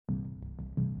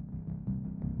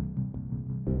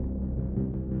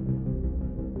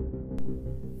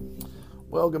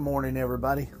Well, good morning,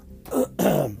 everybody.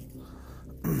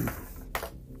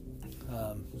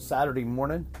 Saturday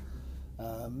morning,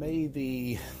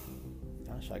 Monday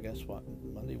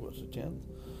was the 10th?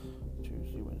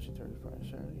 Tuesday, Wednesday, Thursday, Friday,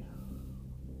 Saturday.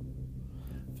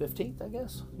 15th, I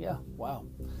guess? Yeah, wow.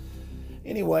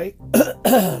 Anyway,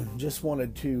 just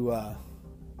wanted to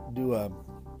do a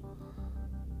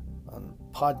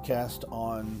podcast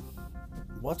on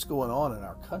what's going on in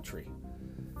our country.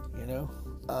 You know,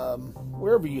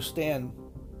 wherever you stand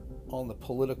on the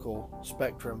political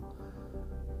spectrum,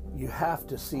 you have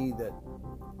to see that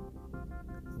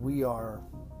we are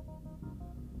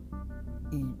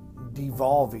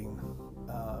devolving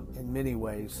in many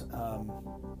ways.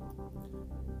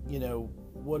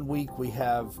 One week we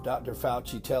have Dr.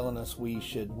 Fauci telling us we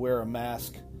should wear a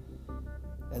mask,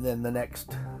 and then the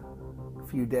next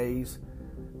few days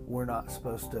we're not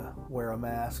supposed to wear a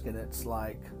mask, and it's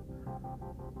like,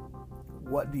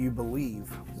 what do you believe?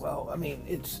 Well, I mean,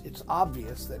 it's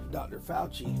obvious that Dr.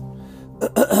 Fauci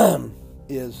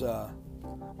is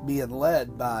being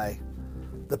led by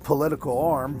the political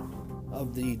arm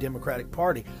of the Democratic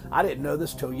Party. I didn't know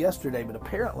this till yesterday, but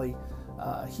apparently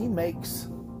he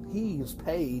is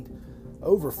paid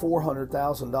over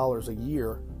 $400,000 a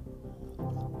year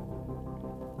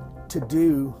to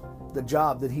do the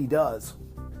job that he does.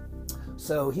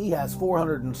 So he has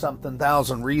 400 and something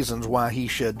thousand reasons why he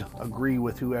should agree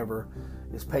with whoever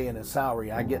is paying his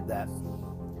salary. I get that.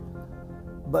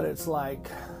 But it's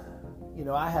like,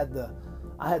 I had the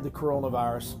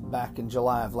coronavirus back in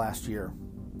July of last year.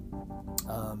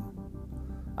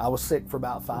 I was sick for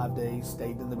about 5 days,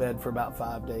 stayed in the bed for about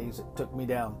 5 days. It took me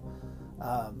down.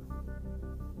 I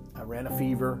ran a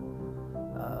fever.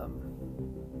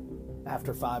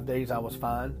 After 5 days, I was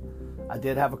fine. I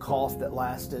did have a cough that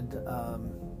lasted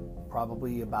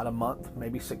probably about a month,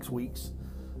 maybe 6 weeks.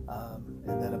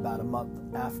 And then about a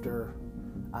month after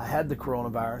I had the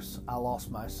coronavirus, I lost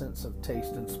my sense of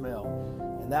taste and smell.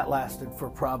 And that lasted for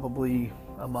probably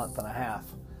a month and a half.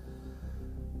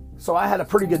 So I had a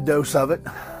pretty good dose of it.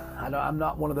 I'm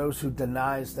not one of those who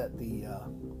denies that the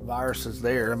virus is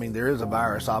there. I mean, there is a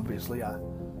virus, obviously.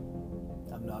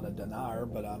 I'm not a denier,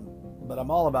 but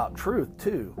I'm all about truth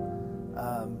too.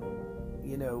 I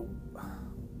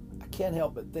can't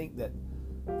help but think that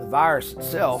the virus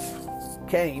itself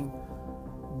came,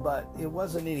 but it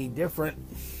wasn't any different.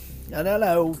 And I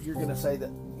know you're going to say that,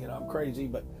 I'm crazy,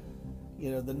 but,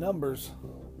 the numbers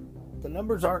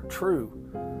aren't true.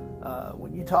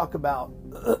 When you talk about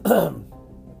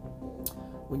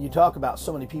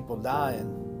so many people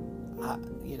dying,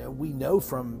 we know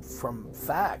from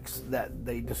facts that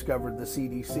they discovered the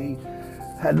CDC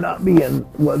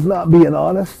was not being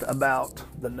honest about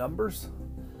the numbers.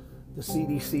 The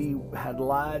CDC had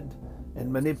lied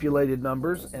and manipulated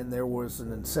numbers, and there was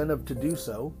an incentive to do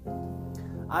so.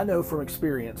 I know from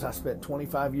experience. I spent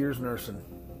 25 years nursing,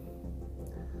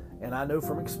 and I know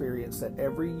from experience that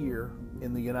every year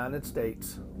in the United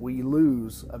States we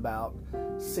lose about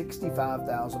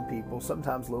 65,000 people,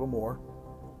 sometimes a little more,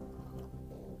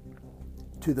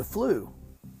 to the flu.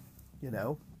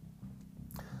 The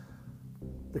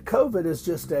COVID is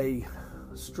just a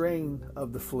strain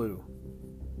of the flu.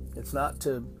 It's not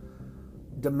to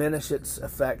diminish its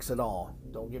effects at all.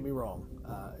 Don't get me wrong.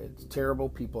 It's terrible.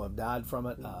 People have died from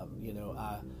it.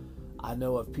 I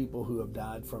know of people who have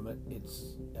died from it.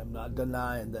 I'm not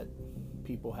denying that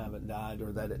people haven't died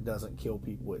or that it doesn't kill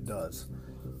people. It does.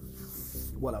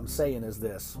 What I'm saying is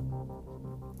this.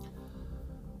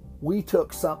 We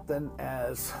took something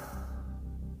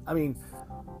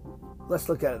let's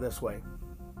look at it this way.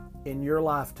 In your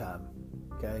lifetime,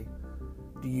 okay,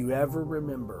 do you ever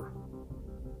remember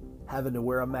having to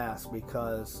wear a mask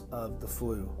because of the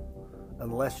flu?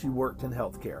 Unless you worked in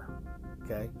healthcare,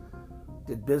 okay?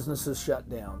 Did businesses shut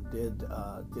down? Did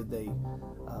they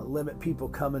limit people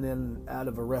coming in out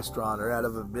of a restaurant or out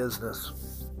of a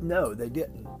business? No, they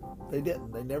didn't.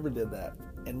 They never did that.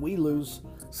 And we lose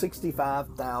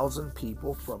 65,000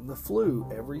 people from the flu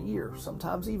every year,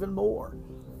 sometimes even more.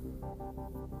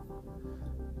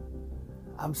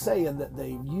 I'm saying that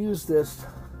they use this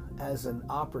as an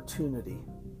opportunity.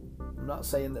 I'm not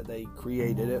saying that they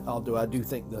created it, although I do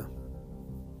think the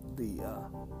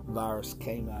virus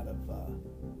came out of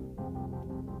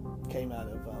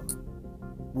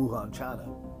Wuhan, China.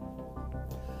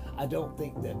 I don't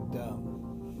think that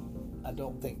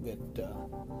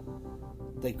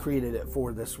they created it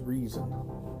for this reason.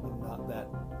 I'm not that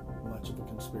much of a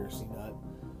conspiracy nut,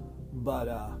 but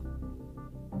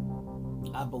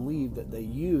I believe that they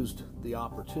used the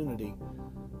opportunity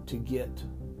to get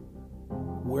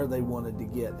where they wanted to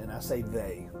get. And I say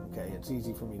they, okay? It's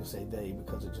easy for me to say they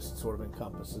because it just sort of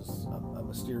encompasses a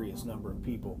mysterious number of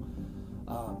people.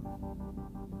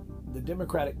 The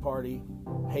Democratic Party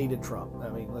hated Trump. I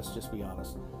mean, let's just be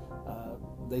honest.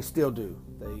 They still do.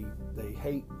 They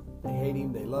hate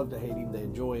him. They love to hate him. They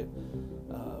enjoy it.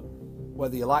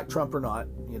 Whether you like Trump or not,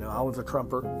 I was a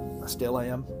Trumper. I still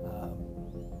am.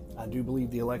 I do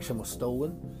believe the election was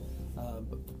stolen.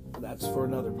 But that's for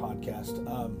another podcast.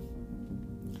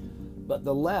 But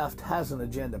the left has an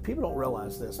agenda. People don't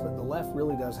realize this, but the left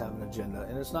really does have an agenda.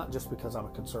 And it's not just because I'm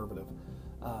a conservative.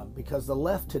 Because the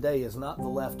left today is not the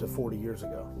left of 40 years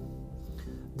ago.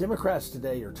 Democrats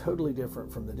today are totally different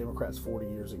from the Democrats 40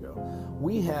 years ago.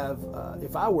 We have,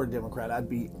 if I were a Democrat, I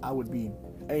would be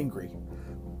angry,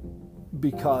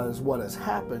 because what has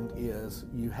happened is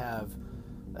you have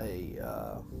a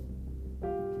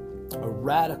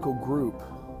radical group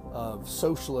of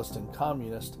socialists and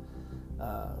communists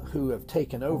who have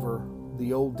taken over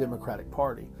the old Democratic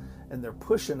Party, and they're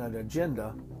pushing an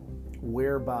agenda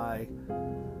whereby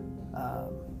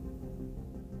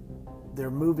they're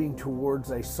moving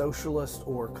towards a socialist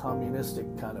or communistic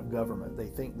kind of government. They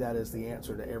think that is the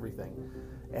answer to everything.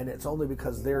 And it's only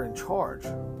because they're in charge.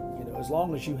 As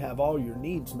long as you have all your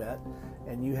needs met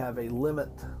and you have a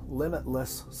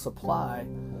limitless supply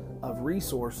of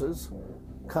resources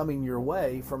coming your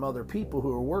way from other people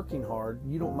who are working hard,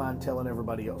 you don't mind telling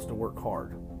everybody else to work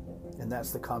hard. And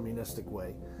that's the communistic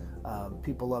way.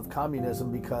 People love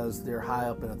communism because they're high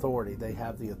up in authority. They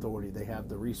have the authority. They have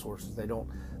the resources. They don't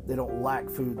lack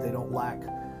food. They don't lack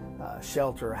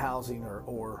shelter, housing,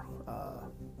 or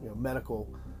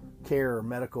medical care, or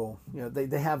medical.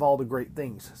 They have all the great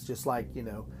things. It's just like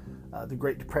the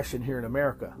Great Depression here in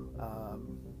America.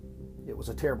 It was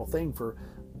a terrible thing for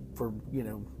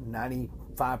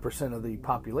 95% of the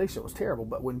population. It was terrible.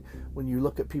 But when you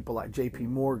look at people like J.P.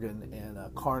 Morgan and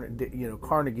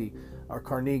Carnegie,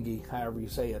 however you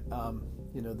say it,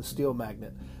 the steel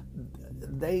magnate,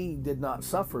 they did not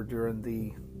suffer during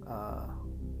the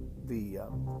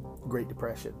Great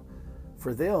Depression.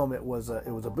 For them, it was a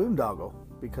boondoggle,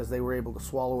 because they were able to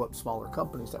swallow up smaller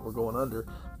companies that were going under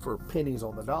for pennies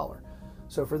on the dollar.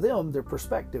 So for them, their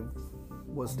perspective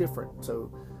was different.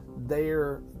 So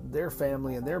their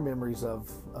family and their memories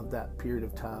of that period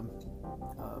of time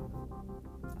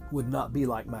would not be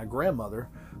like my grandmother,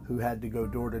 who had to go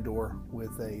door to door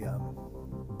with a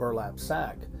burlap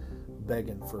sack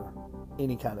begging for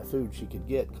any kind of food she could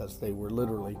get, because they were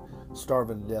literally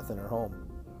starving to death in her home.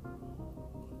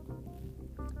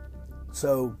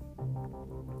 So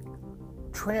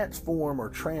transform or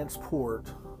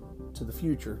transport to the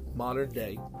future, modern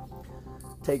day,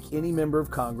 take any member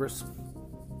of Congress,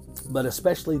 but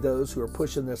especially those who are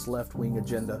pushing this left-wing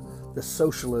agenda, the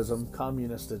socialism,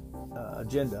 communist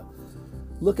agenda.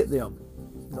 Look at them.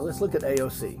 Now let's look at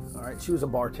AOC. All right, she was a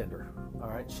bartender. All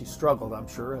right, she struggled, I'm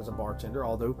sure, as a bartender.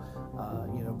 Although,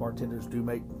 bartenders do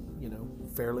make,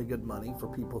 fairly good money for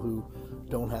people who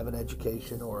don't have an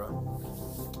education or a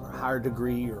higher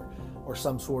degree or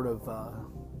some sort of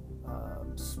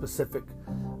specific,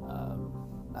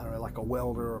 I don't know, like a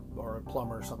welder or a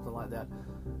plumber or something like that.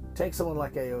 Take someone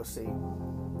like AOC.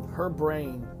 Her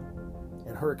brain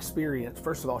and her experience,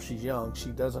 first of all, she's young.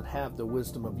 She doesn't have the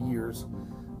wisdom of years.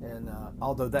 And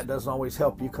although that doesn't always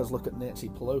help you, because look at Nancy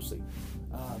Pelosi.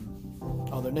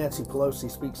 Although Nancy Pelosi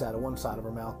speaks out of one side of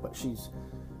her mouth, but she's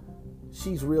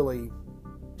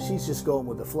just going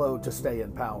with the flow to stay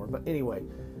in power. But anyway,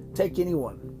 take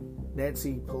anyone.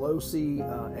 Nancy Pelosi,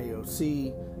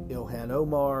 AOC, Ilhan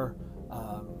Omar,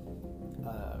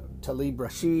 Tlaib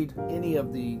Rashid, any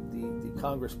of the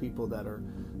Congress people that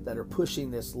are pushing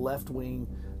this left-wing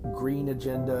green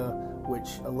agenda,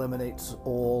 which eliminates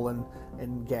oil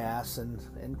and gas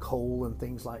and coal and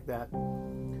things like that.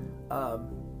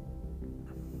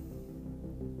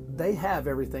 They have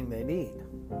everything they need.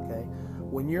 Okay,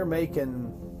 when you're making,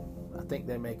 I think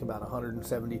they make about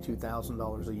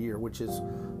 $172,000 a year, which is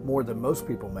more than most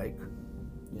people make.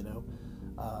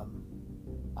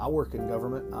 I work in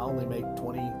government. I only make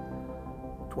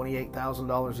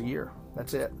 $28,000 a year.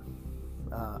 That's it.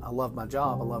 I love my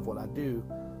job. I love what I do.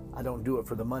 I don't do it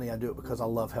for the money. I do it because I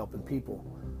love helping people.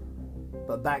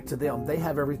 But back to them, they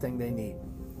have everything they need.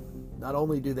 Not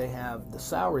only do they have the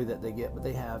salary that they get, but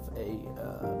they have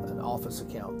an office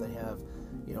account. They have,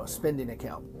 a spending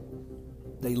account.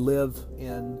 They live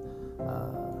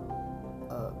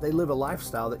a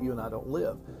lifestyle that you and I don't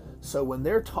live. So when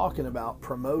they're talking about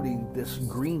promoting this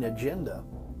green agenda,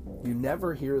 you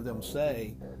never hear them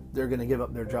say they're going to give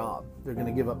up their job. They're going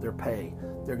to give up their pay.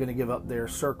 They're going to give up their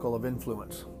circle of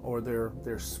influence or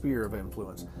their sphere of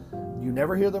influence. You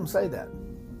never hear them say that.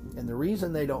 And the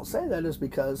reason they don't say that is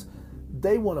because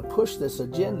they want to push this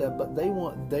agenda, but they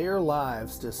want their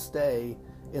lives to stay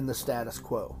in the status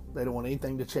quo. They don't want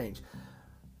anything to change.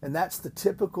 And that's the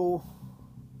typical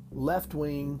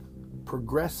left-wing,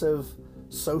 progressive,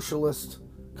 socialist,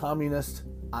 communist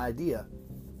idea,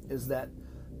 is that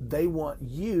they want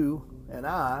you and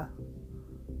I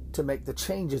to make the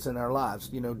changes in our lives.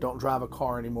 Don't drive a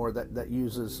car anymore that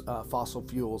uses fossil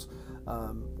fuels.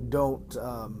 Don't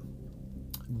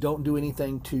do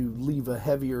anything to leave a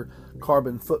heavier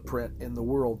carbon footprint in the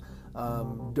world.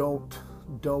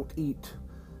 Don't eat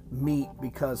meat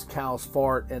because cows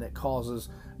fart and it causes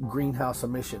greenhouse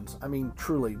emissions. I mean,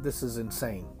 truly, this is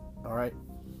insane. All right.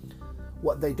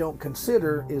 What they don't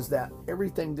consider is that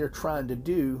everything they're trying to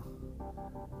do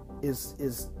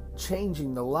is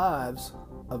changing the lives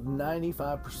of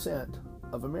 95%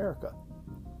 of America.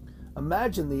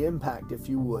 Imagine the impact, if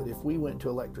you would, if we went to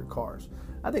electric cars.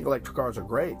 I think electric cars are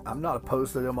great. I'm not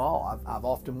opposed to them all. I've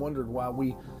often wondered why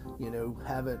we,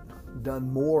 haven't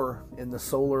done more in the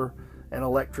solar and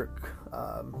electric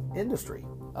industry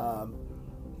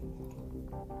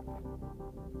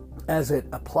as it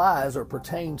applies or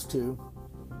pertains to,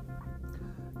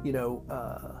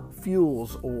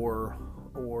 fuels or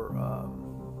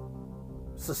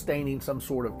sustaining some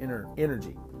sort of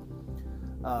energy.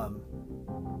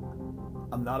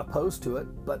 I'm not opposed to it,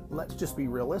 but let's just be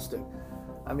realistic.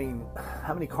 I mean,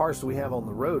 how many cars do we have on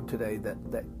the road today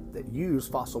that use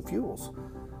fossil fuels?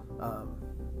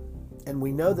 And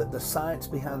we know that the science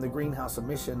behind the greenhouse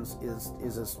emissions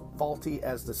is as faulty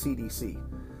as the CDC.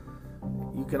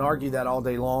 You can argue that all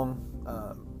day long.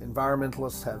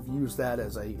 Environmentalists have used that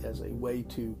as a way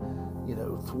to,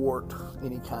 thwart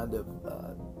any kind of,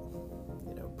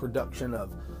 production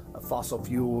of fossil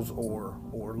fuels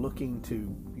or looking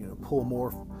to, pull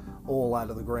more oil out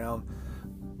of the ground.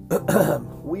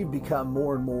 We've become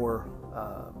more and more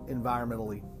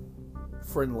environmentally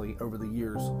friendly over the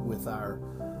years with our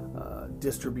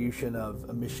distribution of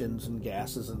emissions and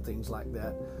gases and things like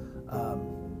that.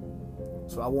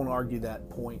 So I won't argue that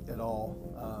point at all.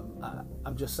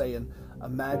 I'm just saying,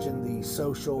 imagine the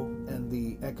social and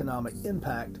the economic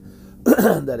impact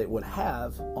that it would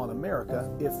have on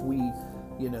America if we,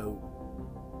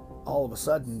 all of a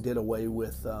sudden did away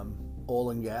with oil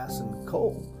and gas and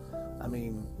coal. I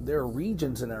mean, there are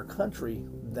regions in our country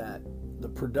that the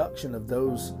production of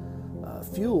those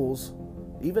fuels,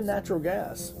 even natural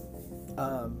gas,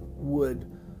 would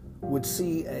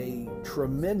see a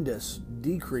tremendous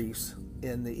decrease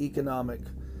in the economic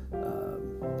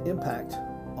impact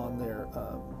on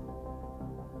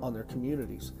their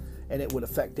communities, and it would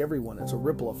affect everyone. It's a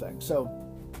ripple effect. So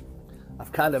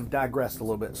I've kind of digressed a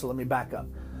little bit, so let me back up.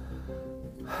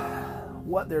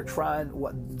 What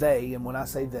they, and when I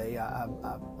say they, I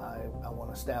want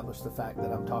to establish the fact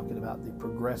that I'm talking about the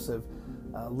progressive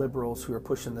liberals who are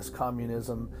pushing this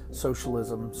communism,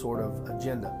 socialism sort of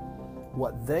agenda.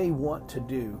 What they want to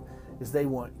do is they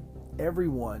want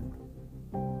everyone,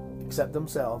 except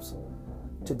themselves,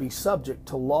 to be subject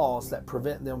to laws that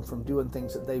prevent them from doing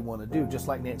things that they want to do. Just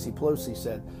like Nancy Pelosi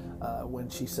said when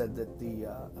she said that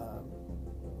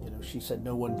she said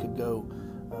no one could go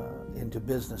into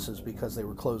businesses because they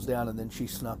were closed down, and then she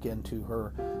snuck into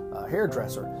her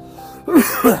hairdresser.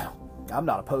 I'm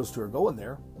not opposed to her going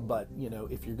there, but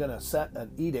if you're going to set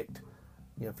an edict,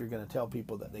 if you're going to tell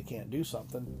people that they can't do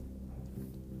something,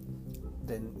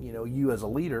 then you as a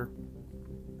leader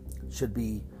should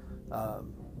be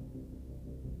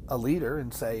a leader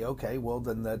and say, okay, well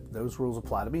then those rules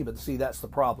apply to me. But see, that's the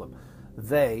problem.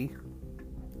 They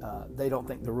don't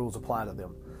think the rules apply to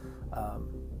them,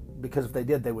 because if they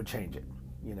did, they would change it.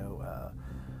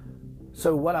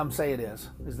 So what I'm saying is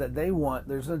that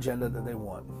there's an agenda that they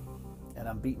want, and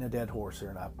I'm beating a dead horse here,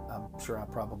 and I'm sure I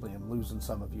probably am losing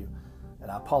some of you, and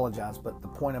I apologize, but the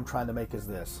point I'm trying to make is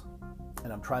this,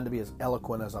 and I'm trying to be as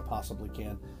eloquent as I possibly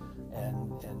can,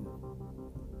 and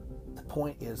the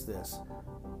point is this: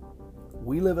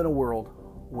 we live in a world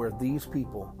where these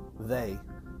people, they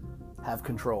have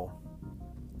control.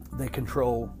 They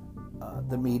control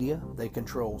the media. They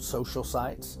control social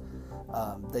sites.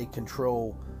 They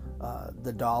control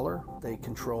the dollar. They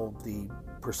control the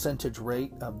percentage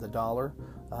rate of the dollar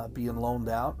being loaned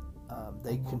out.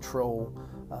 They control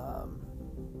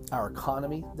our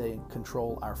economy. They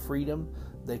control our freedom.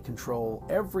 They control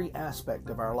every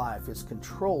aspect of our life is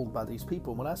controlled by these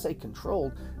people. When I say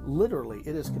controlled, literally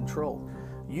it is controlled.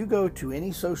 You go to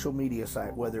any social media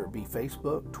site, whether it be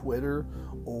Facebook, Twitter,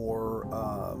 or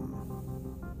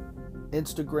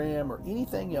Instagram, or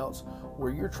anything else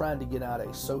where you're trying to get out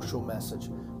a social message,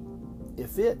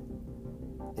 if it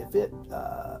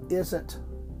isn't,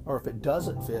 or if it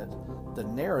doesn't fit the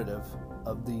narrative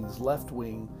of these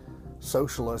left-wing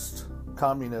socialist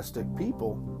communistic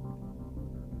people,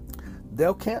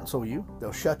 they'll cancel you,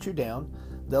 they'll shut you down,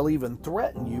 they'll even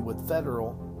threaten you with a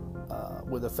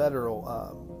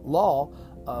federal law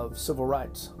of civil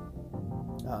rights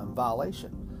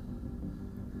violation.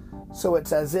 So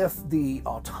it's as if the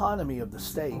autonomy of the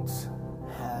states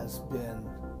has been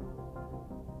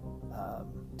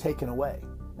taken away.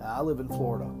 Now, I live in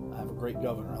Florida. I have a great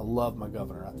governor. I love my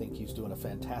governor. I think he's doing a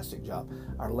fantastic job.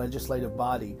 Our legislative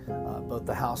body, both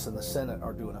the House and the Senate,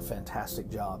 are doing a fantastic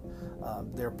job.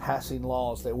 They're passing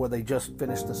laws where they just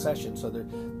finished the session, so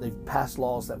they've passed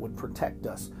laws that would protect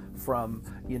us from,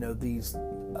 these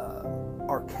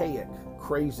archaic,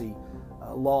 crazy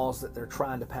laws that they're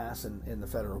trying to pass in the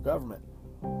federal government.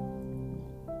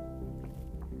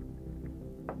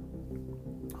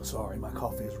 Sorry, my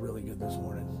coffee is really good this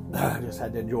morning. I just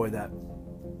had to enjoy that.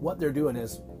 What they're doing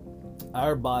is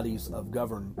our bodies of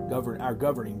our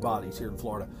governing bodies here in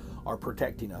Florida are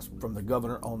protecting us from the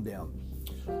governor on down.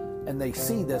 And they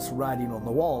see this writing on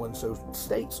the wall, and so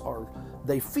states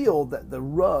they feel that the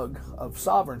rug of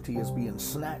sovereignty is being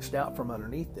snatched out from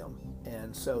underneath them.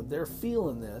 And so they're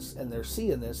feeling this and they're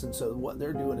seeing this, and so what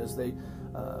they're doing is the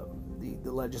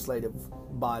legislative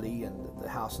body and the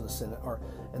House and the Senate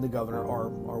and the governor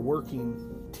are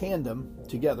working tandem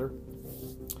together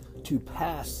to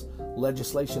pass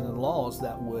legislation and laws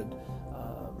that would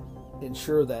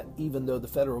ensure that even though the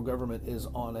federal government is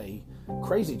on a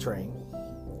crazy train,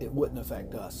 it wouldn't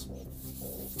affect us,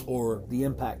 or the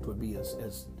impact would be as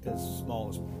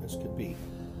small as could be.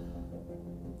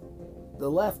 The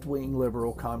left-wing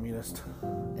liberal communist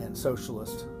and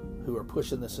socialist who are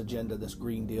pushing this agenda, this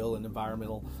Green Deal and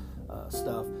environmental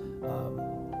stuff,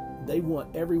 they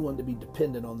want everyone to be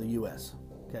dependent on the U.S.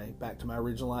 Okay, back to my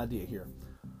original idea here.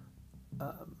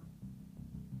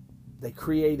 They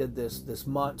created this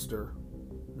monster,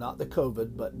 not the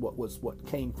COVID, but what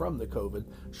came from the COVID,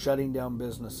 shutting down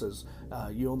businesses.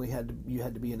 You had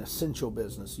to be an essential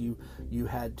business. You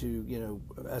had to,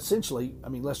 essentially,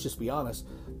 let's just be honest,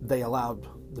 they allowed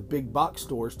the big box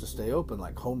stores to stay open,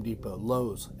 like Home Depot,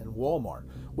 Lowe's, and Walmart,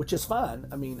 which is fine.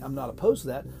 I'm not opposed to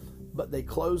that, but they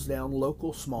closed down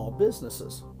local small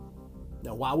businesses.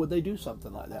 Now, why would they do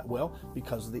something like that? Well,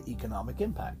 because of the economic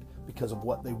impact, because of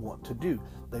what they want to do.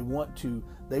 They want to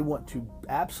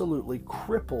absolutely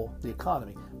cripple the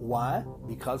economy. Why?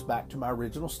 Because, back to my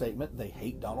original statement, they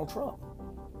hate Donald Trump.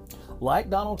 Like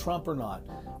Donald Trump or not,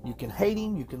 you can hate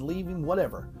him, you can leave him,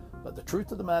 whatever. But the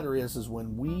truth of the matter is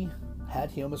when we had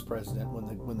him as president,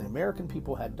 when the American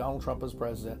people had Donald Trump as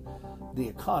president, the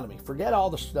economy, forget all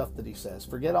the stuff that he says,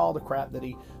 forget all the crap that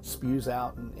he spews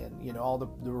out and all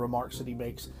the remarks that he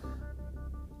makes.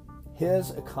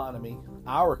 His economy,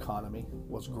 our economy,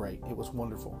 was great. It was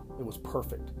wonderful. It was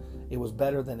perfect. It was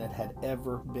better than it had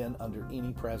ever been under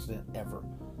any president ever.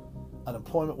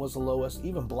 Unemployment was the lowest.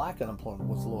 Even black unemployment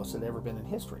was the lowest it had ever been in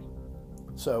history.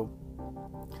 So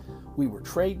we were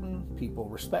trading. People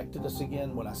respected us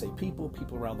again. When I say people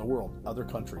around the world, other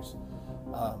countries.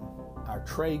 Our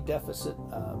trade deficit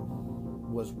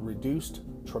was reduced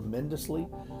tremendously.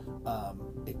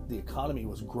 The economy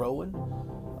was growing.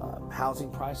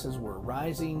 Housing prices were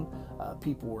rising.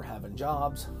 People were having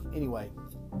jobs. Anyway,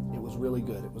 it was really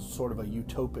good. It was sort of a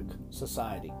utopic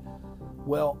society.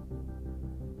 Well,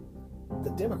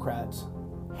 the Democrats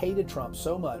hated Trump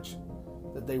so much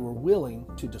that they were willing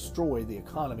to destroy the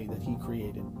economy that he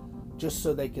created just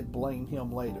so they could blame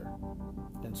him later.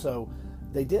 And so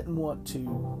they didn't want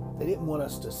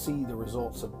us to see the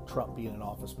results of Trump being in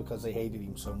office because they hated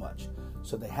him so much.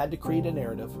 So they had to create a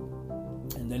narrative,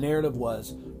 and the narrative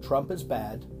was Trump is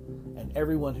bad and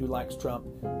everyone who likes Trump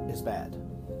is bad.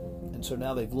 And so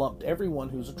now they've lumped everyone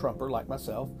who's a Trumper like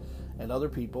myself and other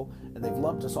people, and they've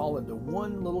lumped us all into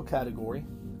one little category,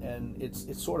 and it's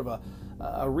sort of a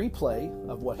replay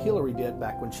of what Hillary did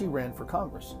back when she ran for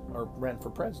Congress or ran for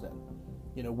president.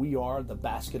 We are the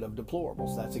basket of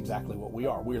deplorables. That's exactly what we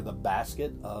are. We are the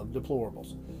basket of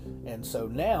deplorables. And so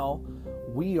now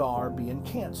we are being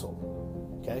canceled.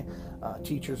 Okay?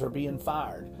 Teachers are being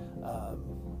fired.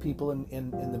 People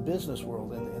in the business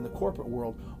world, in the corporate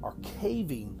world, are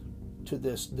caving to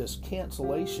this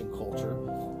cancellation culture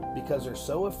because they're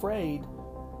so afraid,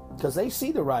 because they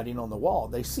see the writing on the wall.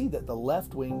 They see that the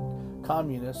left-wing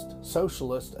communist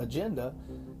socialist agenda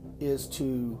is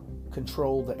to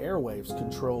control the airwaves,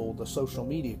 control the social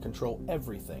media, control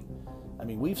everything.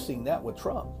 We've seen that with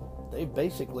Trump. they've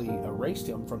basically erased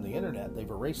him from the internet. They've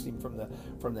erased him from the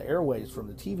airwaves, from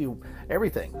the TV,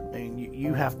 everything. I mean,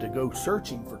 you have to go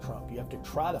searching for Trump. You have to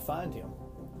try to find him.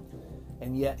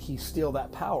 And yet he's still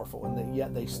that powerful, and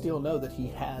yet they still know that he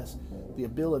has the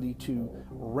ability to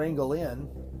wrangle in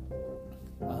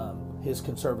his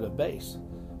conservative base,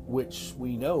 which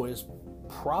we know is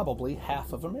probably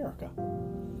half of America.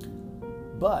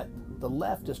 But the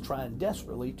left is trying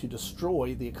desperately to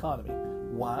destroy the economy.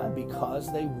 Why?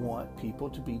 Because they want people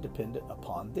to be dependent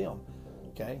upon them.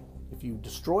 Okay? If you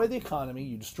destroy the economy,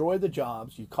 you destroy the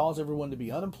jobs, you cause everyone to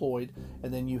be unemployed,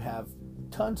 and then you have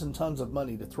tons and tons of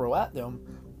money to throw at them,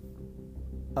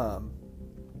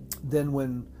 then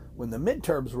when the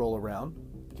midterms roll around,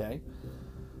 okay,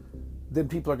 then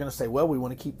people are going to say, well, we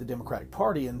want to keep the Democratic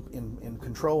Party in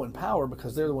control and power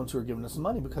because they're the ones who are giving us the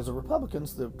money, because the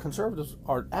Republicans, the conservatives,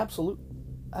 are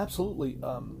absolutely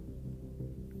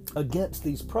against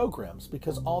these programs,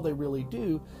 because all they really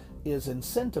do is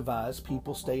incentivize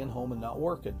people staying home and not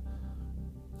working.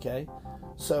 Okay?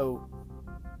 So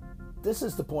this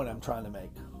is the point I'm trying to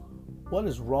make. What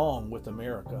is wrong with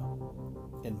America?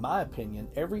 In my opinion,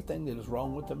 everything that is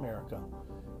wrong with America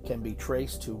can be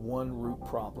traced to one root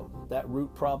problem. That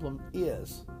root problem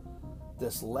is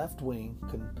this left-wing,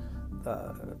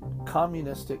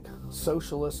 communistic,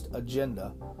 socialist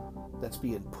agenda that's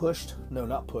being pushed, no,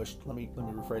 not pushed, let me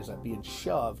rephrase that, being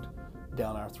shoved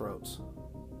down our throats.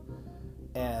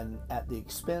 And at the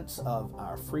expense of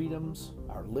our freedoms,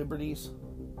 our liberties.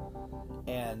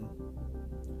 And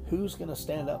who's going to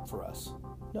stand up for us?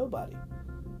 Nobody.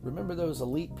 Remember those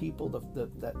elite people,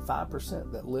 that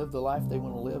 5% that live the life they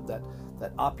want to live, that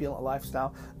opulent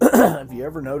lifestyle? Have you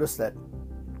ever noticed that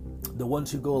the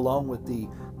ones who go along with the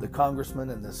congressmen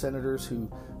and the senators who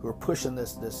are pushing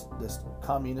this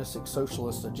communistic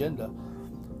socialist agenda,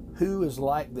 who is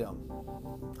like them?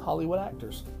 Hollywood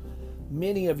actors.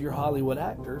 Many of your Hollywood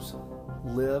actors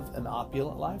live an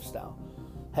opulent lifestyle.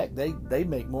 Heck, they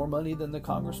make more money than the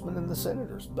congressmen and the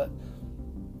senators. But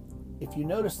if you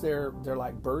notice, they're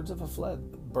like birds of a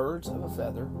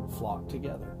feather flock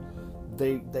together.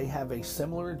 They have a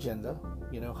similar agenda.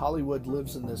 You know, Hollywood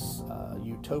lives in this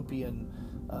utopian,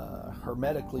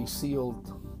 hermetically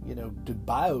sealed,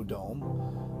 biodome,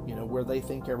 where they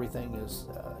think everything is,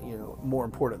 more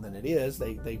important than it is.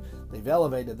 They've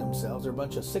elevated themselves. They're a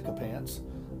bunch of sycophants.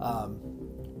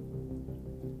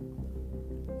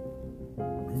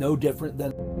 No different than